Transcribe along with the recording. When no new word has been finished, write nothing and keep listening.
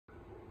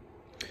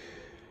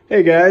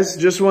Hey guys,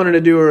 just wanted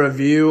to do a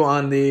review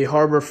on the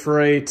Harbor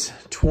Freight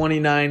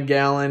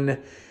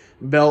 29-gallon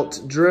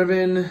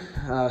belt-driven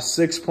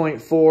 6.4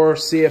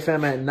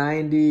 CFM at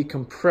 90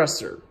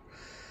 compressor.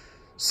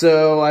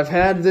 So I've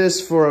had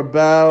this for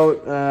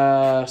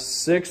about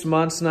 6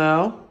 months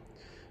now,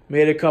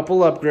 made a couple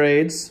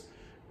upgrades,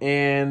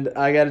 and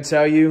I got to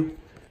tell you,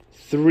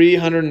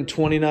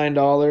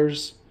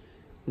 $329,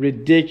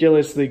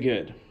 ridiculously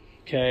good.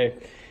 Okay,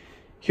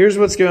 here's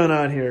what's going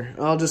on here.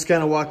 I'll just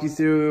kind of walk you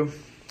through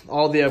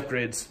all the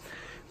upgrades.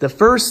 The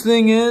first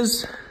thing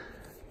is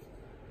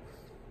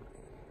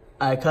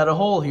I cut a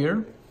hole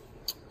here.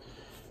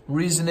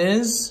 Reason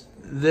is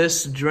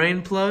this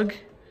drain plug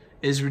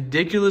is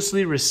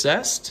ridiculously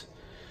recessed.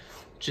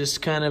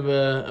 Just kind of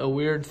a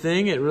weird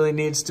thing. It really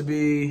needs to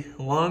be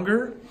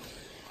longer.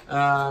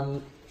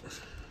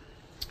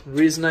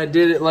 Reason I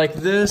did it like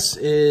this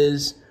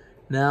is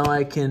now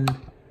I can,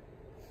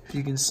 if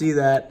you can see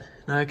that,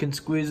 now I can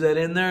squeeze that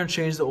in there and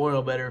change the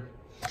oil better.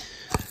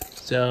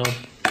 So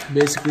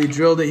basically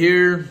drilled it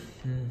here,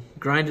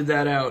 grinded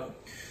that out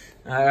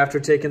after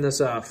taking this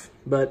off.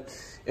 But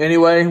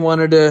anyway,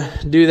 wanted to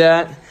do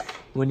that.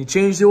 When you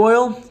change the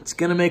oil, it's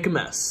gonna make a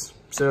mess.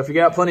 So if you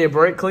got plenty of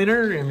brake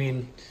cleaner, I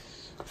mean,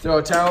 throw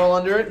a towel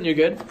under it and you're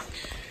good.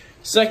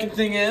 Second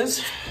thing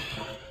is,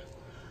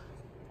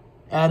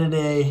 added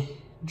a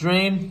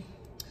drain.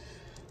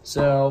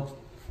 So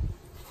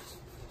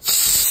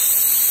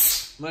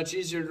much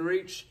easier to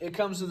reach. It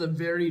comes with a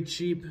very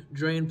cheap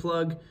drain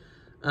plug.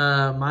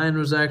 Mine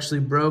was actually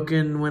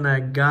broken when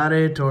I got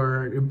it,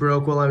 or it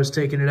broke while I was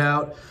taking it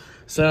out.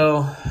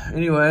 So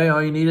anyway,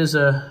 all you need is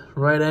a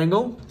right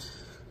angle,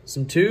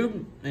 some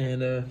tube,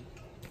 and a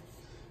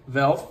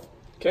valve.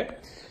 Okay.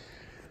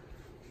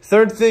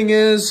 Third thing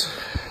is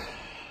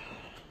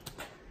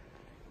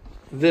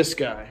this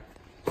guy.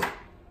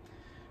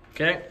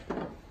 Okay.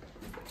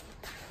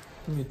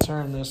 Let me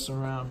turn this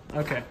around.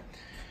 Okay.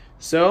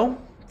 So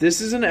this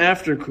is an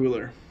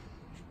aftercooler.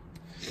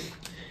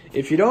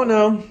 If you don't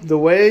know, the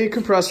way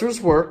compressors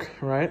work,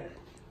 right?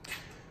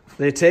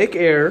 They take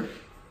air,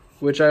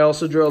 which I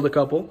also drilled a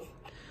couple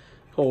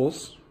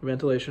holes,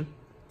 ventilation.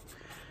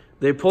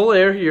 They pull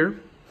air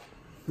here.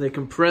 They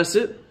compress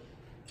it.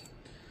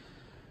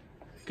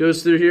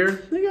 Goes through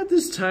here. They got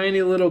this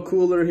tiny little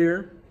cooler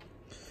here.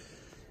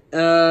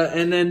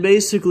 And then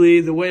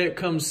basically the way it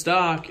comes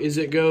stock is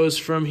it goes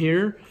from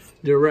here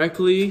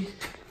directly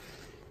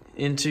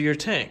into your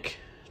tank.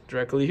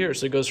 Directly here.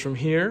 So it goes from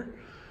here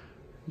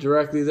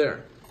directly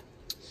there.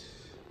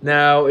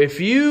 Now,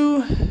 if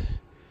you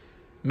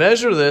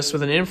measure this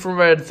with an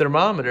infrared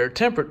thermometer,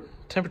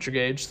 temperature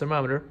gauge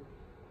thermometer,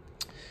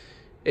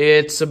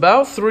 it's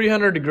about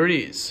 300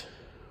 degrees,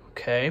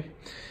 okay?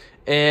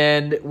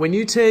 And when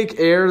you take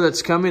air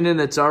that's coming in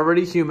that's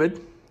already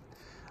humid,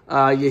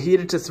 you heat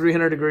it to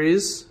 300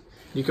 degrees,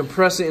 you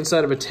compress it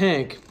inside of a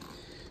tank.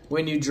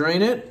 When you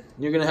drain it,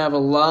 you're gonna have a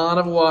lot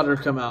of water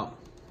come out.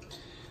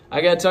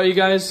 I gotta tell you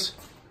guys,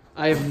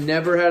 I have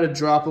never had a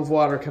drop of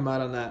water come out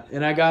on that.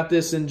 And I got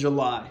this in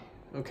July,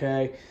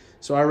 okay?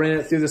 So I ran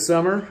it through the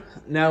summer.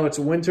 Now it's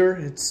winter.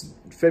 It's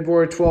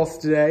February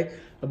 12th today.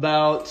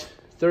 About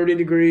 30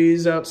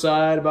 degrees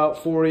outside,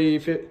 about 40,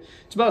 50,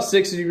 it's about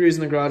 60 degrees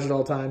in the garage at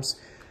all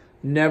times.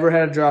 Never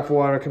had a drop of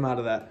water come out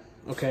of that,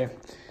 okay?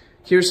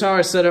 Here's how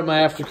I set up my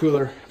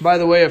aftercooler. By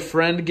the way, a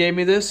friend gave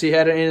me this. He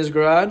had it in his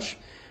garage.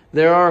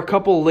 There are a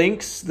couple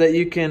links that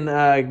you can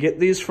get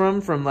these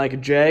from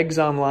like Jags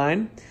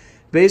online.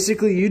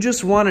 Basically, you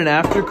just want an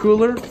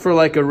aftercooler for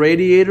like a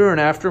radiator or an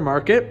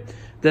aftermarket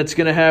that's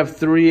going to have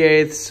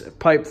 3/8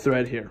 pipe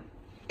thread here.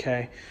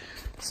 Okay,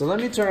 so let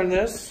me turn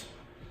this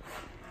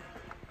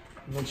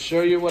and let's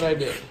show you what I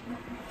did.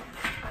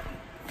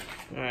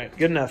 All right,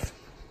 good enough.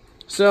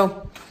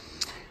 So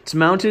it's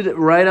mounted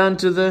right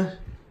onto the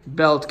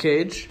belt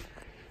cage.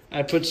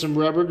 I put some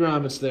rubber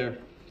grommets there.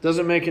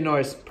 Doesn't make a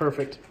noise.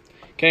 Perfect.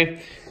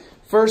 Okay,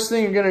 first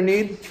thing you're going to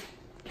need,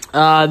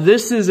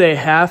 this is a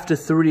 1/2 to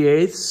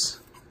 3/8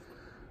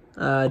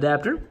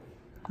 adapter.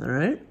 All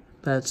right,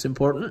 that's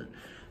important.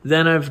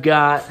 Then I've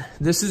got,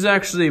 this is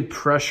actually a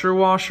pressure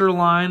washer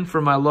line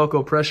from my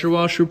local pressure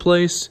washer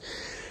place.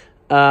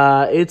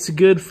 It's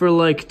good for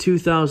like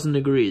 2,000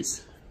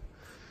 degrees.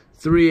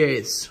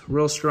 3/8,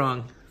 real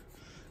strong.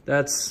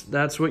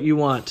 That's what you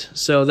want.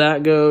 So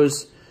that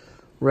goes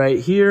right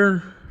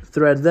here,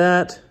 thread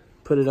that,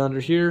 put it under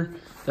here.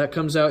 That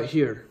comes out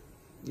here.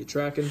 You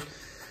tracking?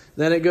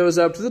 Then it goes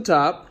up to the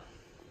top.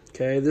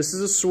 Okay, this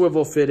is a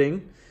swivel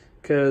fitting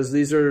because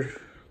these are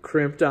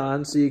crimped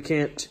on, so you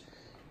can't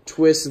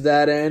twist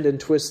that end and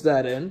twist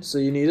that end. So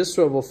you need a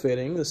swivel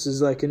fitting. This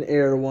is like an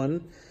air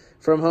one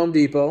from Home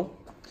Depot.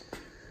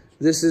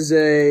 This is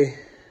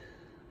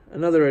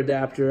another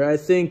adapter. I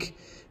think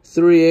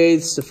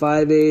 3/8 to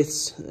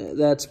 5/8.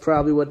 That's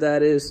probably what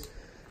that is.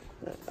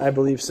 I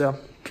believe so.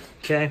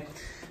 Okay.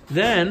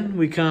 Then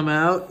we come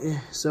out.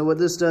 So what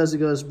this does, it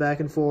goes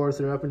back and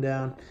forth or up and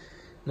down.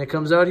 And it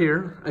comes out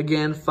here.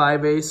 Again,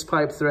 5/8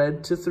 pipe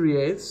thread to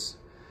 3/8.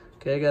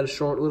 Okay, I got a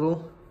short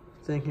little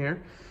thing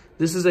here.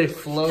 This is a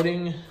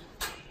floating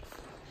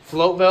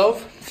float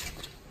valve.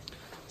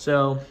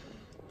 So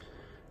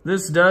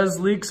this does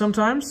leak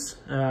sometimes.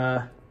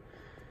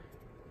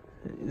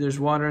 There's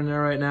water in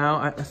there right now.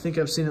 I think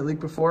I've seen it leak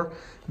before.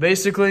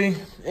 Basically,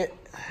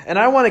 and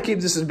I want to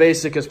keep this as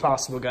basic as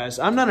possible, guys.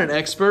 I'm not an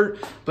expert,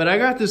 but I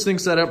got this thing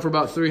set up for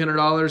about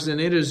 $300,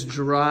 and it is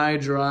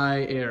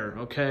dry air,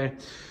 okay?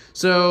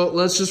 So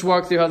let's just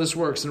walk through how this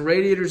works. And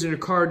radiators in your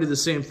car do the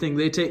same thing.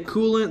 They take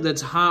coolant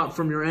that's hot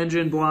from your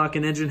engine block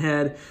and engine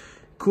head,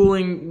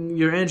 cooling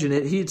your engine.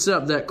 It heats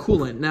up that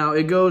coolant. Now,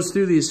 it goes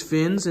through these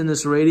fins in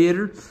this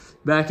radiator,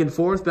 back and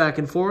forth, back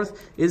and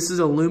forth. This is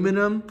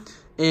aluminum,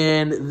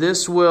 and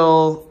this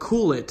will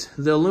cool it.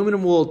 The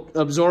aluminum will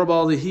absorb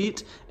all the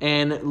heat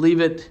and leave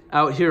it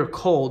out here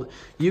cold.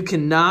 You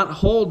cannot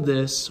hold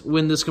this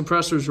when this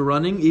compressor is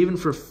running, even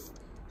for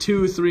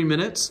 2-3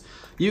 minutes.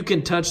 You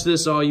can touch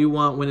this all you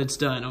want when it's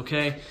done,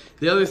 okay?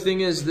 The other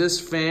thing is this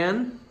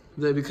fan,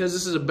 because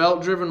this is a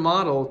belt-driven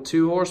model,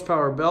 2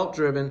 horsepower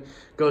belt-driven,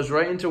 goes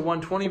right into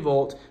 120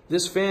 volt.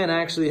 This fan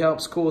actually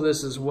helps cool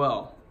this as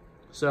well.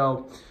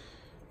 So,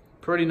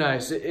 pretty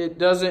nice. It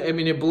doesn't, I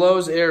mean, it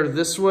blows air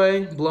this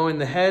way, blowing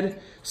the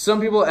head.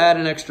 Some people add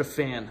an extra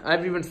fan.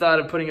 I've even thought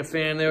of putting a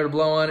fan there to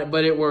blow on it,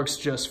 but it works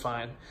just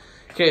fine.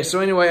 Okay,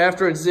 so anyway,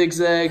 after it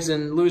zigzags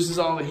and loses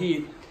all the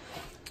heat,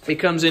 it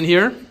comes in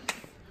here.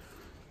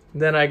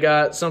 Then I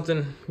got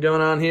something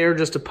going on here,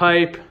 just a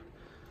pipe,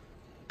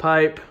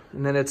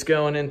 and then it's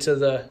going into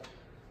the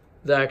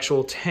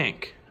actual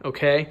tank,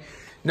 okay?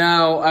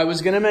 Now, I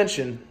was gonna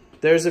mention,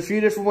 there's a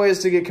few different ways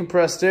to get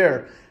compressed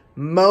air.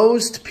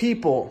 Most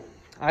people,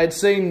 I'd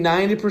say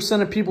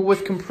 90% of people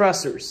with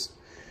compressors,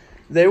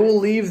 they will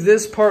leave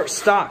this part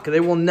stock. They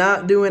will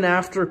not do an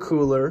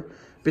aftercooler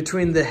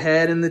between the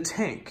head and the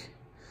tank.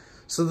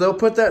 So they'll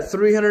put that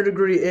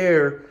 300-degree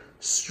air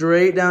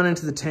straight down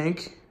into the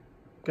tank,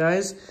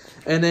 guys.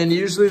 And then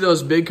usually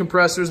those big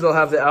compressors, they'll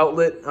have the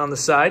outlet on the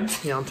side.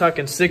 You know, I'm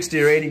talking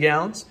 60 or 80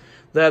 gallons.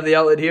 They'll have the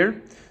outlet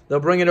here. They'll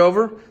bring it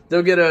over.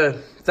 They'll get a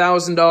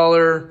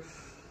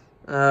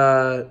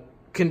 $1,000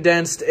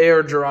 condensed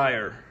air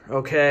dryer,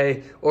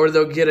 okay? Or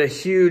they'll get a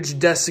huge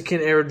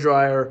desiccant air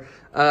dryer.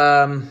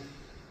 I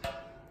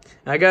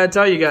gotta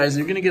tell you guys,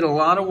 you're gonna get a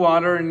lot of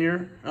water in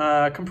your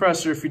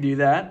compressor if you do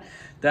that.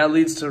 That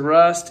leads to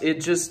rust.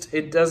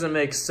 It doesn't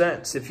make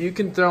sense. If you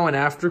can throw an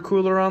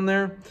aftercooler on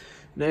there,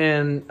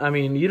 and I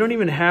mean, you don't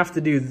even have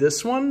to do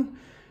this one.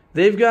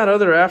 They've got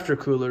other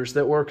aftercoolers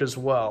that work as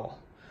well.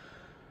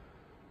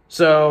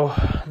 So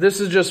this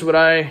is just what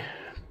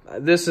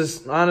this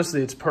is,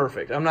 honestly, it's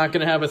perfect. I'm not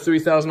gonna have a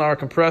 $3,000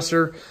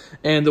 compressor,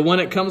 and the one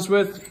it comes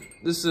with,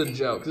 this is a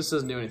joke. This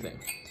doesn't do anything.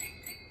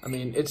 I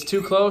mean, it's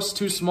too close,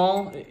 too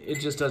small. It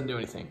just doesn't do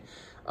anything.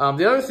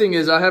 The other thing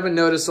is I haven't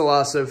noticed a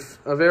loss of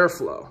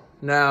airflow.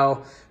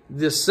 Now,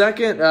 the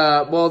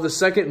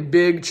second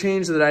big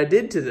change that I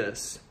did to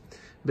this,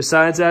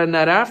 besides adding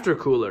that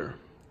aftercooler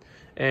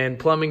and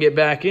plumbing it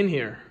back in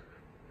here,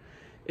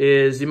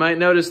 is you might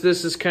notice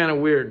this is kind of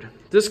weird.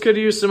 This could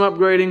use some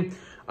upgrading.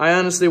 I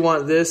honestly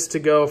want this to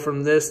go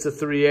from this to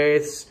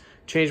 3/8,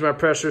 change my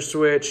pressure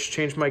switch,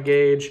 change my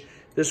gauge.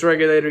 This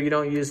regulator, you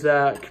don't use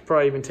that. Could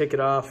probably even take it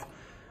off.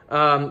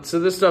 So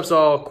this stuff's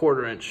all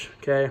 1/4 inch,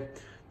 okay?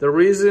 The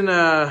reason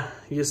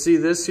you see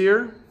this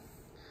here,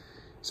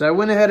 so I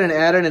went ahead and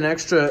added an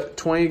extra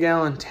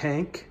 20-gallon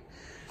tank.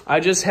 I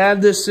just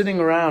had this sitting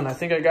around. I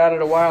think I got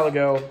it a while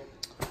ago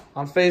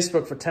on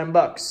Facebook for 10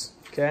 bucks,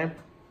 okay?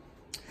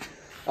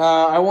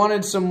 I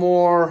wanted some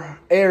more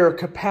air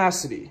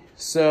capacity.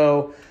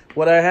 So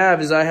what I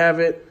have is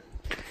let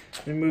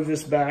me move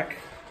this back.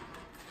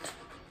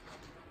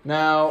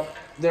 Now,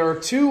 there are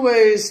 2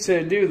 ways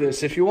to do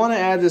this. If you want to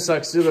add this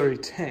auxiliary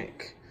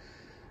tank,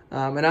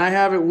 and I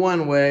have it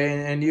one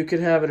way, and you could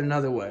have it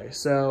another way.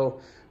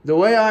 So the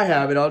way I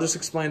have it, I'll just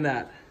explain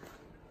that.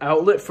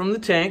 Outlet from the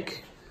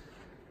tank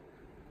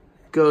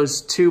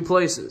goes 2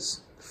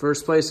 places.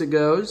 First place it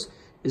goes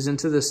is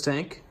into this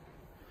tank.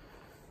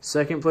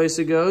 Second place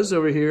it goes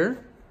over here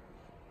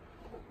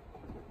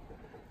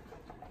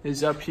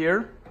is up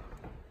here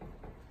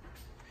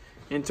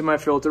into my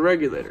filter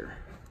regulator.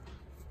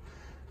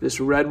 This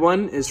red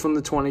one is from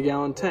the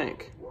 20-gallon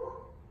tank.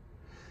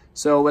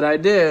 So what I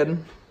did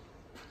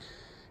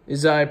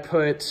is I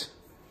put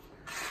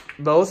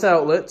both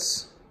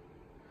outlets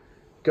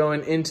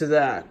going into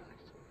that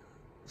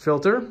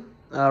filter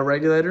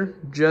regulator,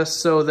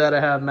 just so that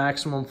I have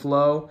maximum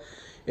flow.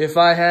 If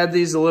I had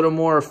these a little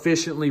more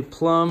efficiently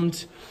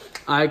plumbed,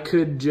 I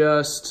could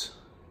just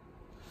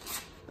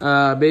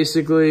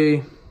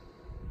basically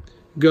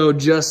go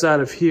just out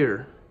of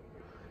here,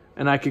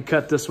 and I could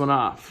cut this one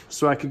off.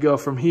 So I could go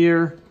from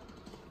here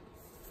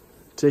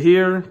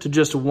to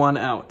just 1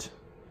 out.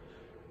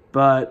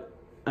 But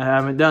I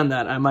haven't done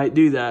that. I might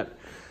do that.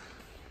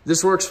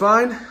 This works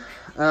fine.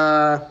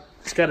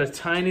 It's got a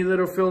tiny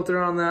little filter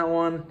on that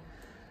one.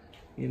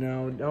 You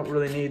know, don't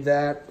really need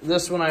that.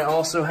 This one I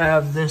also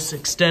have this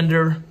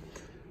extender,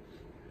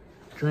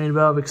 drain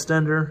valve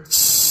extender.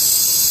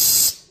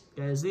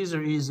 Guys, these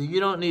are easy. You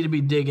don't need to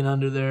be digging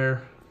under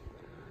there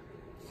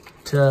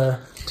to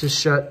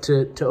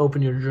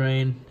open your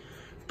drain.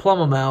 plumb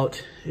them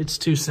out. It's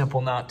too simple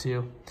not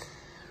to.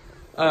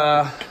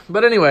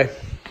 But anyway,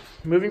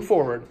 moving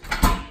forward.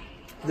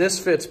 This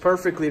fits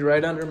perfectly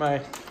right under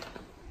my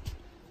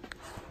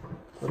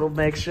little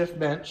makeshift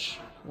bench.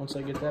 Once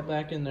I get that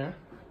back in there.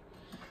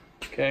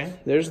 Okay,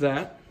 there's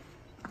that.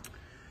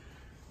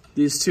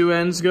 These two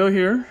ends go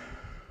here.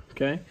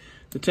 Okay,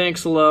 the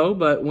tank's low,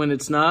 but when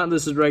it's not,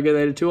 this is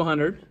regulated to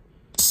 100.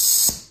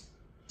 It's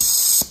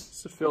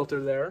a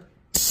filter there.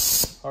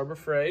 Harbor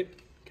Freight.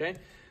 Okay,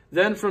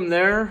 then from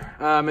there,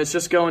 it's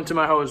just going to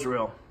my hose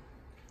reel.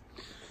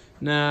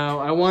 Now,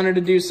 I wanted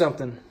to do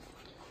something.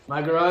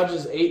 My garage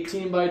is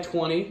 18 by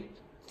 20,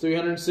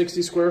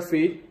 360 square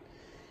feet.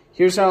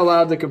 Here's how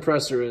loud the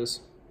compressor is.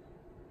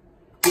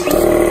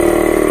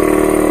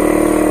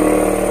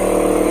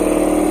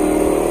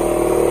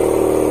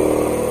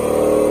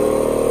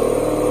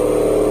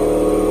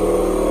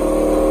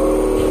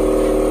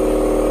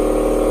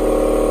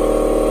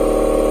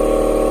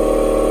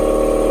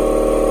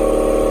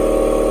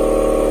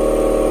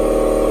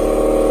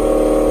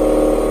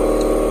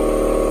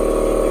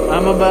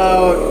 I'm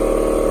about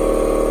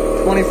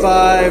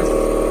 25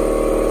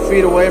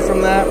 feet away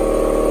from that.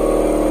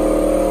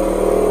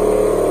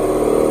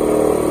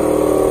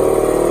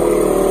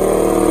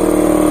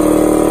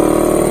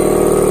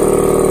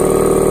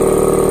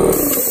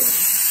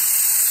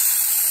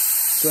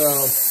 So,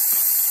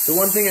 the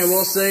one thing I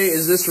will say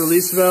is this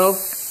release valve,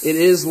 it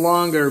is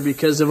longer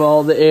because of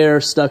all the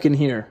air stuck in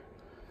here.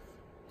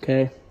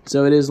 Okay,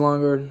 so it is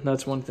longer,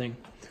 that's one thing.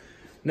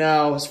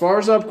 Now, as far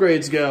as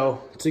upgrades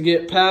go, to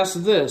get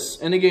past this,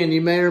 and again,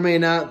 you may or may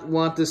not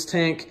want this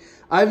tank.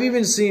 I've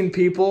even seen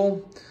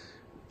people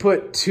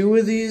put two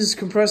of these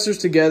compressors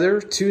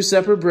together, two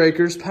separate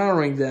breakers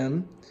powering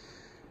them,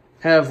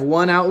 have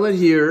one outlet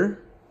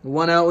here,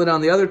 one outlet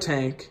on the other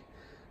tank,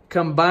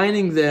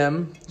 combining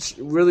them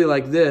really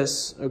like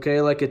this,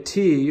 okay, like a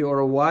T or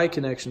a Y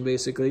connection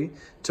basically,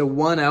 to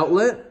one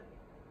outlet,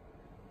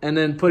 and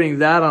then putting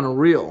that on a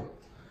reel.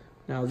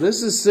 Now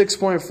this is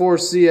 6.4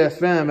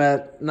 CFM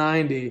at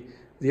 90.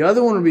 The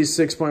other one would be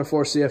 6.4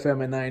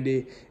 CFM at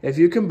 90. If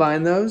you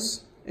combine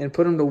those and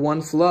put them to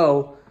one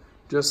flow,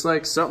 just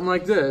like something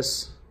like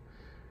this,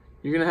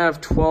 you're going to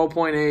have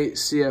 12.8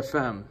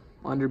 CFM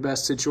under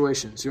best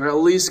situations. You're at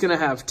least going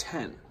to have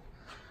 10.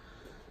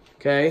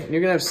 Okay, and you're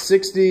going to have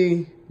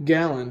 60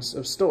 gallons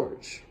of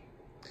storage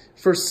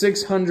for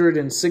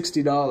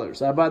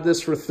 $660. I bought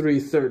this for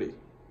 $330.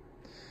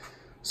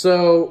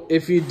 So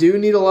if you do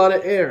need a lot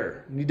of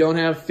air, you don't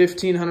have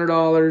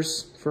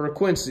 $1,500 for a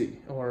Quincy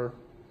or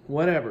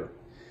whatever,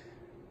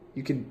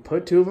 you can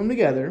put two of them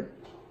together.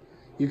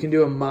 You can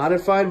do a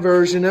modified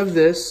version of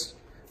this,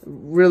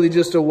 really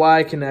just a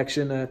Y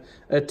connection,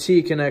 a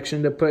T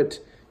connection to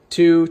put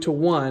 2 to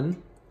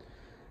 1.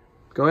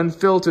 Go ahead and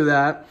filter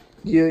that.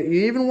 You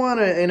even want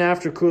an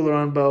aftercooler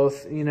on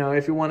both, you know,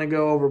 if you want to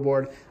go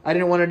overboard. I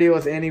didn't want to deal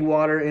with any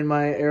water in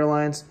my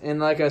airlines, and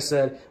like I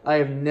said, I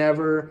have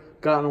never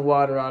gotten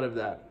water out of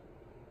that.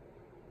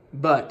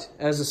 But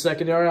as a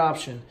secondary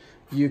option,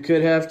 you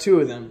could have two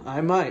of them.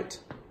 I might,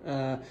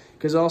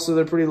 because also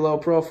they're pretty low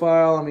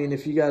profile. I mean,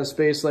 if you got a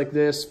space like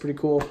this, pretty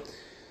cool.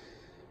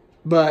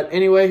 But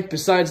anyway,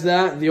 besides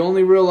that, the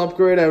only real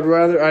upgrade I'd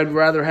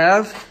rather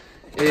have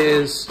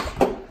is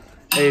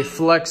a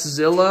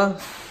Flexzilla,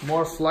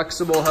 more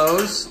flexible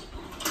hose.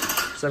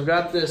 So I've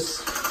got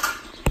this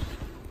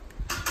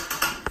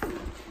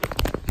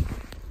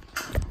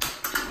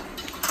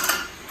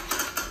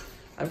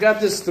I've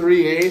got this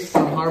 3/8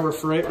 from Harbor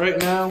Freight right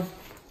now,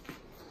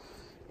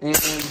 and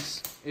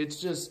it's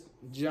just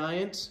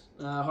giant,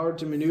 hard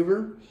to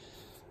maneuver.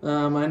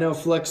 I know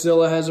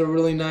Flexzilla has a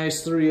really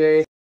nice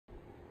 3/8.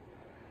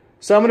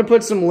 So I'm going to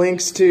put some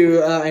links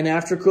to an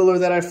aftercooler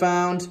that I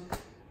found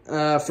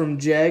from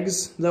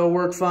Jegs that'll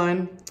work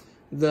fine.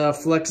 The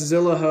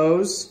Flexzilla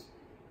hose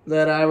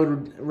that I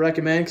would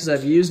recommend because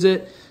I've used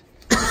it.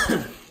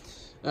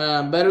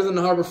 Better than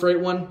the Harbor Freight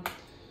one.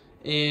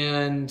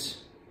 And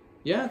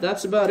yeah,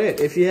 that's about it.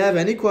 If you have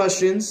any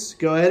questions,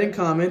 go ahead and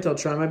comment. I'll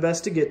try my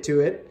best to get to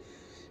it.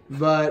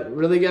 But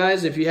really,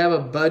 guys, if you have a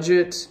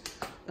budget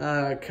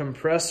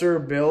compressor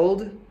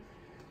build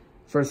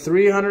for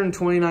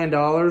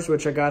 $329,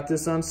 which I got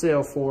this on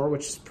sale for,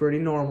 which is pretty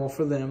normal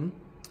for them,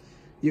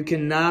 you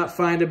cannot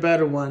find a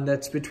better one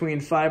that's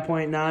between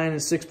 5.9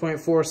 and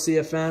 6.4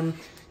 CFM.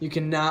 You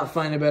cannot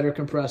find a better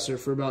compressor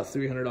for about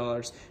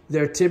 $300.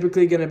 They're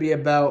typically going to be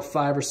about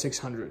 $500 or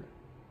 $600.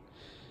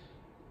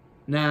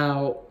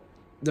 Now,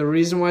 the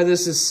reason why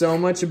this is so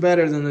much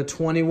better than the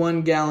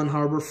 21-gallon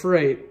Harbor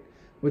Freight,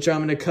 which I'm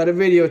going to cut a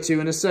video to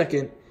in a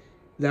second,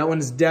 that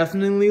one's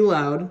definitely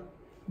loud,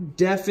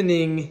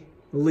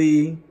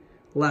 deafeningly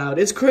loud.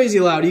 It's crazy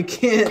loud. You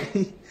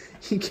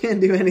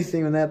can't do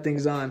anything when that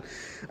thing's on.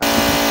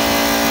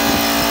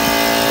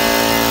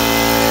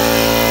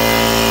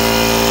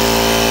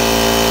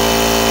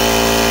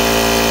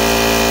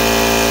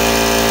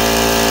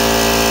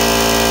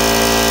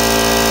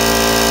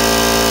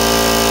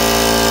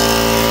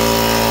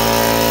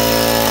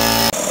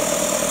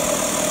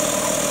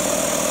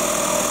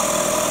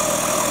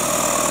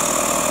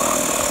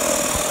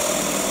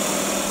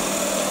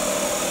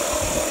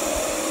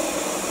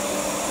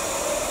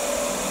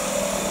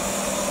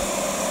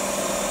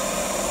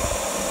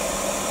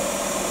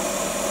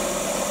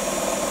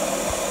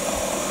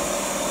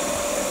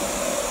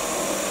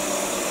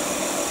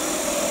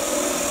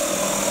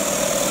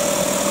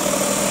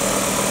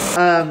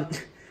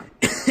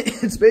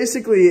 It's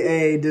basically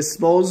a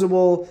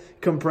disposable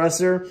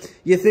compressor.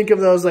 You think of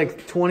those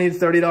like $20 to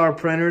 $30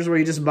 printers where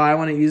you just buy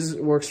one, it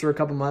works for a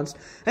couple months.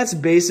 That's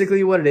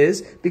basically what it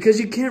is, because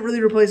you can't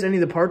really replace any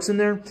of the parts in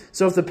there.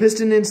 So if the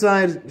piston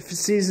inside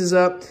seizes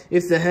up,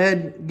 if the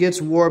head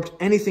gets warped,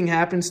 anything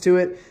happens to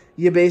it,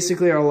 you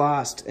basically are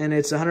lost, and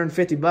it's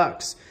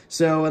 $150.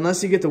 So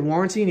unless you get the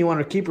warranty and you want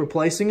to keep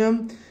replacing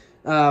them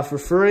for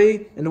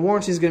free, and the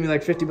warranty is going to be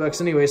like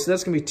 $50 anyway, so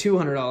that's going to be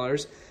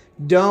 $200.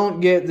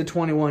 Don't get the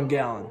 21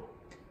 gallon.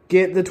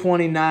 Get the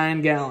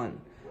 29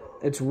 gallon.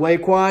 It's way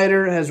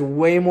quieter, it has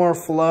way more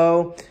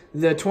flow.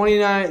 The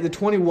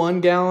 21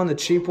 gallon, the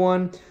cheap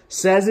one,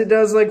 says it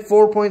does like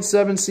 4.7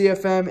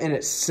 CFM, and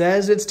it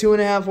says it's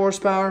 2.5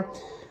 horsepower,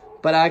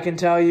 but I can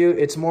tell you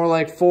it's more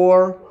like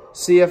 4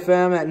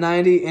 CFM at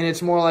 90, and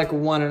it's more like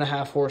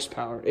 1.5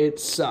 horsepower. It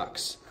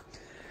sucks.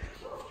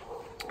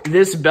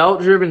 This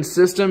belt-driven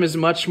system is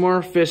much more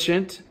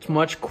efficient, it's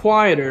much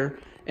quieter,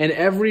 and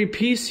every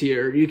piece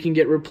here you can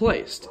get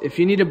replaced. If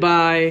you need to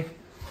buy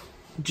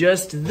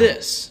just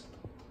this,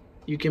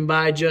 you can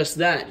buy just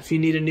that. If you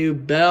need a new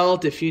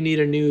belt, if you need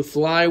a new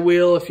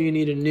flywheel, if you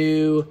need a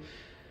new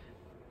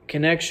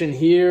connection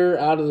here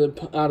out of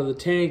the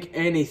tank,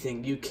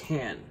 anything, you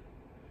can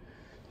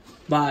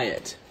buy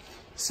it.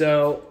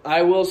 So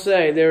I will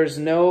say there's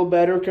no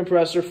better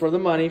compressor for the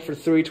money for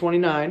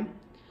 $329.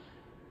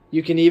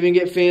 You can even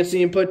get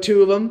fancy and put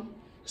 2 of them.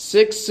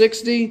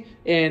 660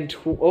 and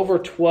over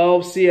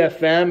 12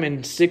 CFM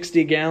and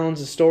 60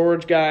 gallons of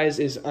storage, guys,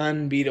 is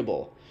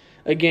unbeatable.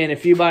 Again,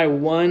 if you buy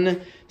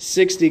one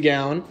 60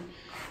 gallon,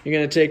 you're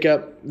going to take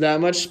up that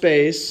much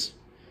space.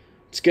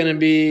 It's going to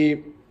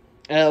be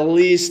at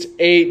least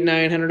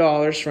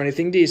 $800-900 for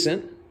anything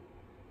decent.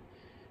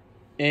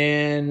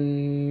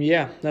 And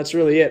yeah, that's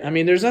really it. I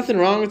mean, there's nothing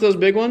wrong with those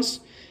big ones.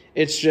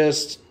 It's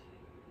just,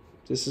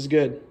 this is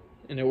good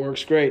and it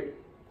works great.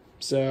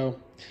 So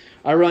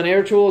I run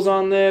air tools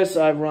on this.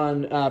 I've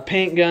run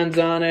paint guns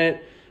on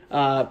it,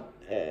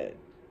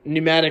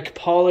 pneumatic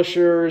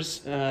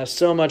polishers,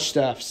 so much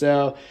stuff.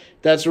 So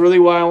that's really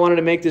why I wanted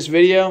to make this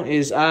video.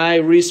 Is I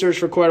researched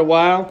for quite a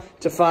while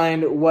to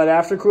find what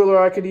aftercooler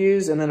I could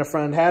use, and then a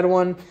friend had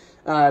one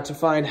to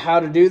find how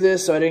to do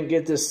this, so I didn't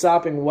get this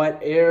sopping wet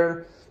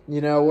air,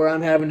 you know, where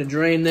I'm having to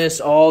drain this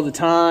all the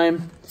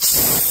time.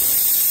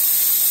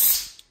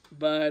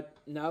 But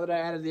now that I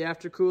added the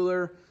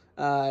aftercooler,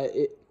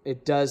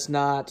 it does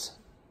not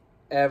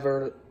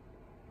ever,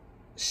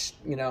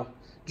 you know,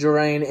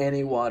 drain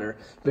any water.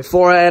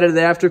 Before I added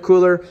the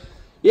aftercooler,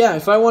 yeah,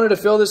 if I wanted to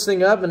fill this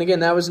thing up, and again,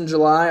 that was in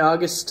July,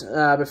 August,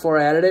 before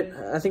I added it.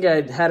 I think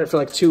I had it for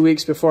like 2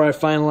 weeks before I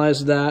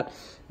finalized that.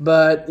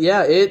 But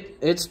yeah,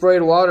 it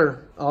sprayed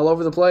water all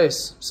over the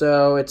place.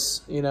 So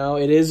it's, you know,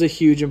 it is a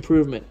huge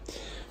improvement.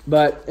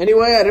 But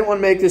anyway, I didn't want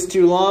to make this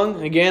too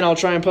long. Again, I'll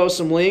try and post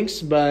some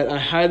links, but I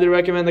highly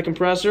recommend the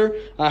compressor.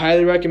 I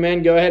highly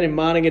recommend go ahead and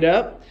modding it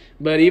up.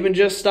 But even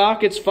just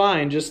stock, it's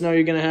fine. Just know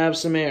you're going to have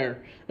some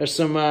air or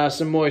some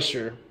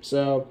moisture.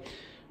 So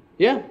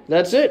yeah,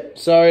 that's it.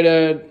 Sorry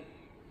to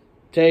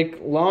take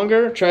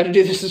longer. Try to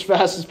do this as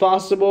fast as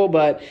possible,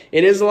 but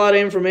it is a lot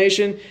of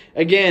information.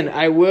 Again,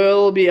 I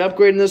will be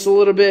upgrading this a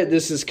little bit.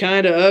 This is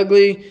kind of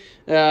ugly,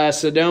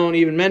 so don't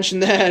even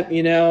mention that.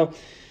 You know,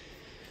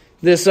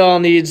 this all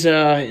needs,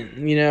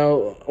 you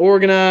know,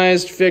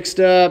 organized, fixed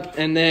up,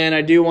 and then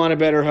I do want a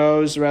better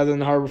hose rather than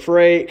the Harbor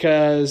Freight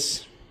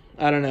because,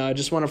 I don't know, I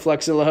just want a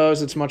Flexilla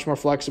hose. It's much more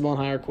flexible and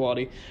higher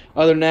quality.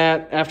 Other than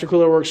that,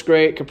 aftercooler works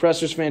great.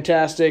 Compressor's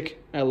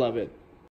fantastic. I love it.